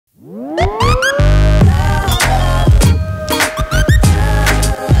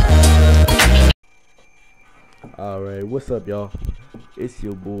Alright, what's up, y'all? It's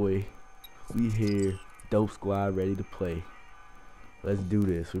your boy. We here, DopeSquad, ready to play. Let's do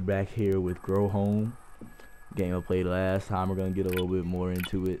this. We're back here with Grow Home. Game I played last time. We're gonna get a little bit more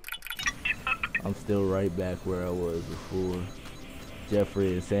into it. I'm still right back where I was before.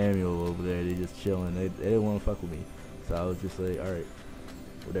 Jeffrey and Samuel over there, they just chilling. They didn't want to fuck with me. So I was just like, alright,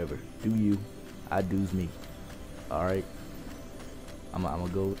 whatever. Do you. I do's me. Alright. I'm gonna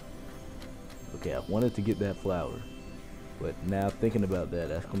go. Okay, I wanted to get that flower, but now thinking about that,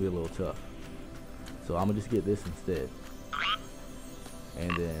 that's gonna be a little tough. So I'm gonna just get this instead,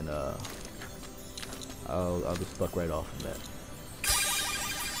 and then I'll just fuck right off from that.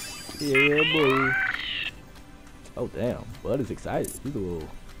 Yeah, boy. Oh damn, Bud is excited. He's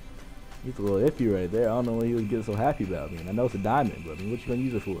a little iffy right there. I don't know why he was getting so happy about me. And I know it's a diamond, but I mean, what you gonna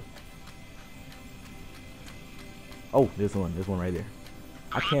use it for? Oh, this one right there.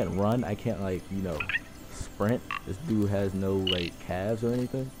 I can't run. I can't, like, you know, sprint. This dude has no, like, calves or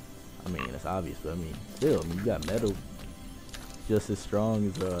anything. I mean, it's obvious, but I mean, still, I mean, you got metal just as strong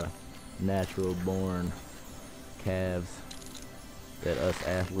as natural born calves that us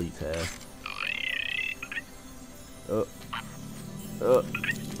athletes have.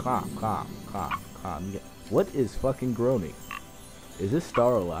 Calm. What is fucking groaning? Is this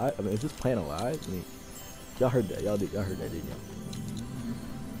star alive? I mean, is this plant alive? I mean, y'all heard that. Y'all heard that, didn't y'all?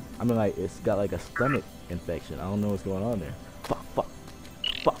 I mean, like, it's got like a stomach infection. I don't know what's going on there. Fuck.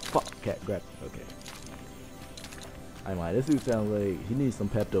 Cat, grab. Okay. I'm like, this dude sounds like he needs some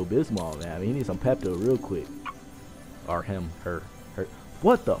Pepto-Bismol, man. I mean, he needs some Pepto real quick. Or him, her.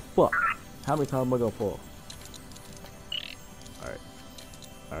 What the fuck? How many times am I gonna fall?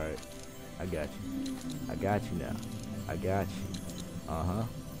 Alright. I got you. I got you now. I got you.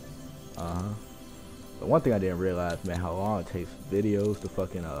 But one thing I didn't realize, man, how long it takes videos to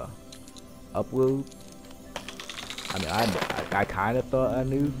fucking upload. I mean, I kind of thought I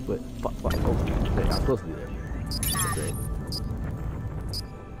knew, but fuck. Oh, okay, I'm supposed to be there.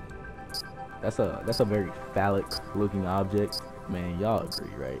 That's great. That's a very phallic looking object, man. Y'all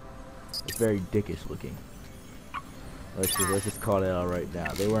agree, right? It's very dickish looking. Let's just call that out right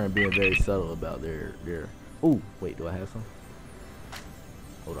now. They weren't being very subtle about their. Ooh, wait, do I have some?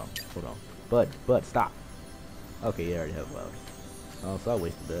 Hold on. Bud, stop. Okay, you already have flowers. Oh, so I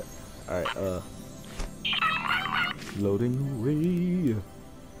wasted that. Alright, loading away.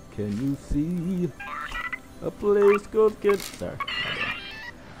 Can you see a place called Sorry.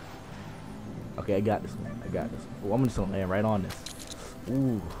 Okay, I got this one. Oh, I'm just gonna land right on this.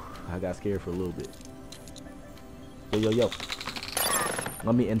 Ooh, I got scared for a little bit. Yo.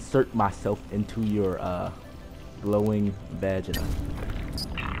 Let me insert myself into your glowing vagina.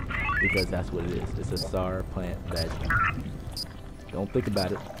 Because that's what it is. It's a star plant vagina. Don't think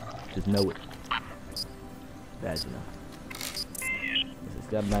about it. Just know it. Vagina. It's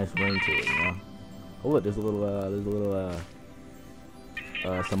got a nice ring to it, you know? Oh look, there's a little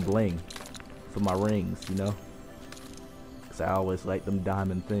some bling for my rings, you know? Cause I always like them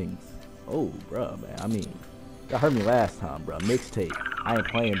diamond things. Oh, bruh, man. I mean, y'all heard me last time, bruh. Mixtape. I ain't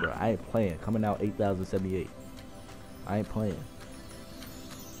playing, bruh. I ain't playing. Coming out 8,078. I ain't playing.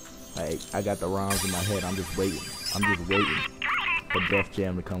 I got the rhymes in my head. I'm just waiting for Def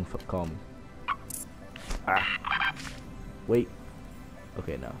Jam to come call me. Wait.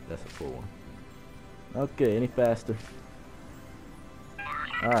 Okay, no, that's a full one. Okay, any faster?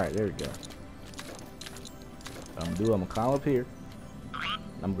 Alright, there we go. I'm gonna climb up here. I'm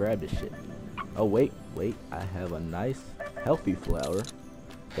gonna grab this shit. Oh, wait. I have a nice, healthy flower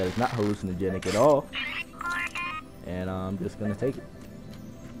that is not hallucinogenic at all. And I'm just gonna take it.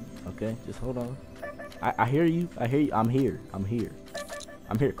 Okay, just hold on. I hear you. I'm here.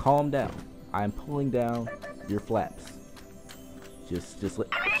 Calm down. I'm pulling down your flaps. Just let.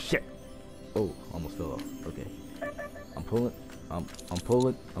 Shit. Oh, almost fell off. Okay. I'm pulling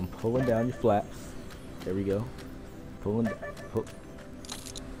down your flaps. There we go. Pulling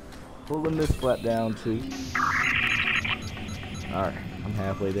this flap down too. All right. I'm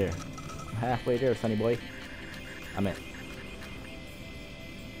halfway there. Sonny boy. I'm in.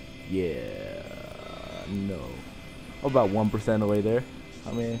 Yeah, no. About 1% of the way there.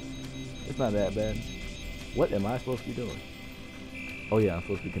 I mean, it's not that bad. What am I supposed to be doing? Oh yeah, I'm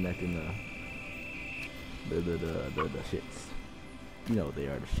supposed to be connecting the shits. You know what they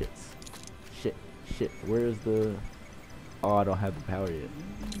are, the shits. Shit. Where's the? Oh, I don't have the power yet.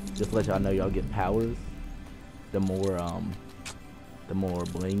 Just to let y'all know, y'all get powers. The more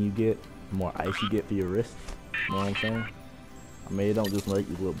bling you get, the more ice you get for your wrist. You know what I'm saying? I mean, it don't just let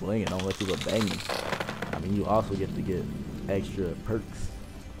you look bling, it don't let you look banging. I mean, you also get to get extra perks,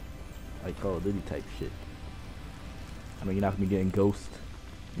 like Call of Duty type shit. I mean, you're not gonna be getting ghost,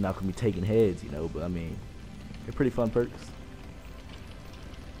 you're not gonna be taking heads, you know, but I mean, they're pretty fun perks.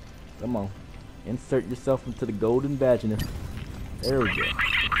 Come on, insert yourself into the golden vagina. There we go.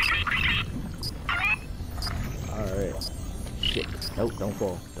 Alright. Shit. Nope, don't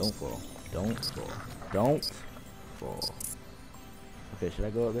fall. Don't fall. Don't fall. Don't fall. Okay, should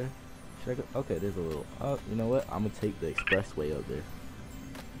I go up there? Should I go? Okay, there's a little. Oh, you know what? I'm gonna take the expressway up there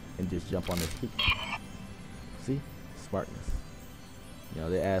and just jump on this peak. See? Smartness. You know,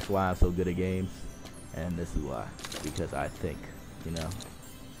 they ask why I'm so good at games, and this is why. Because I think, you know,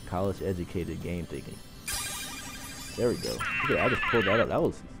 college educated game thinking. There we go. Okay, I just pulled that up. That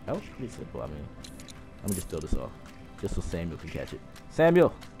was pretty simple. I mean, let me just throw this off, just so Samuel can catch it.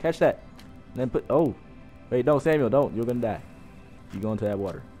 Samuel, catch that. And then put. Oh, wait, no, Samuel, don't. You're gonna die. You go into that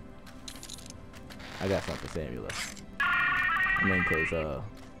water. I got something for Samuel though. I mean,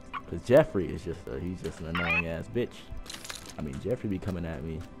 cause Jeffrey is just he's just an annoying ass bitch. I mean, Jeffrey be coming at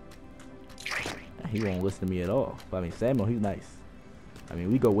me. He won't listen to me at all. But I mean, Samuel, he's nice. I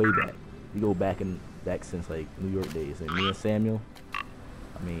mean, we go way back. We go back since like New York days. And me and Samuel,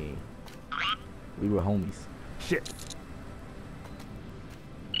 I mean, we were homies. Shit.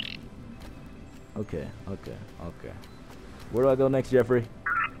 Okay. Where do I go next, Jeffrey?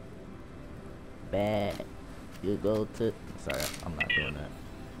 Bad. You go to. Sorry, I'm not doing that.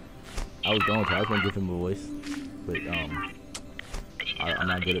 I was gonna give him a voice, but I'm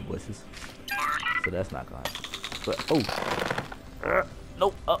not good at voices, so that's not gonna happen. But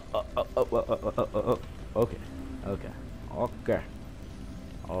nope. Okay.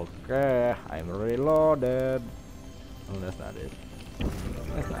 I'm reloaded. Oh, that's not it.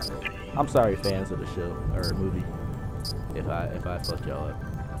 That's not it. I'm sorry, fans of the show or movie, if I fucked y'all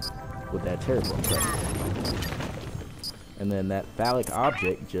up with that terrible impression. And then that phallic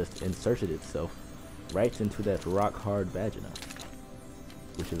object just inserted itself right into that rock hard vagina,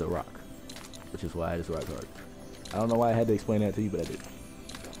 which is a rock, which is why it is rock hard. I don't know why I had to explain that to you, but I did.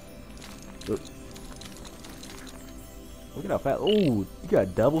 Look at how fast. Oh, you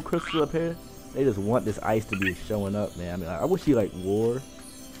got double crystal up here. They just want this ice to be showing up, man. I mean, I wish he like wore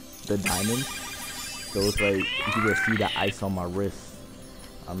the diamonds, so it's like you can just see the ice on my wrist.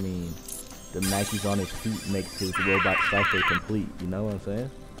 I mean, the Nikes on his feet makes his robot cipher complete. You know what I'm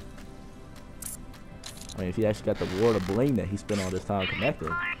saying? I mean, if he actually got the ward of bling that he spent all this time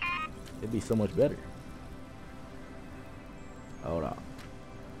connecting, it'd be so much better. Hold on.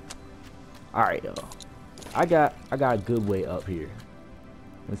 All right, y'all. I got a good way up here,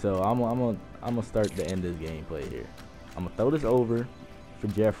 and so I'm gonna start to end this gameplay here. I'm gonna throw this over for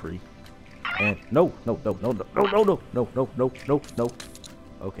Jeffrey, and no.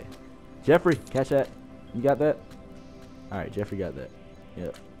 Okay, Jeffrey, catch that. You got that? All right, Jeffrey got that.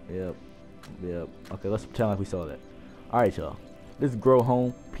 Yep. Okay, let's pretend like we saw that. All right, y'all. This is Grow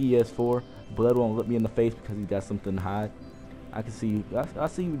Home PS4. Blood won't look me in the face because he got something to hide. I can see you. I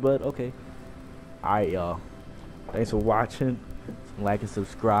see you, Blood. Okay. Alright, y'all. Thanks for watching. Like and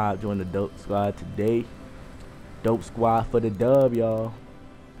subscribe. Join the Dope Squad today. Dope Squad for the dub, y'all.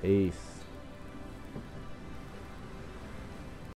 Peace.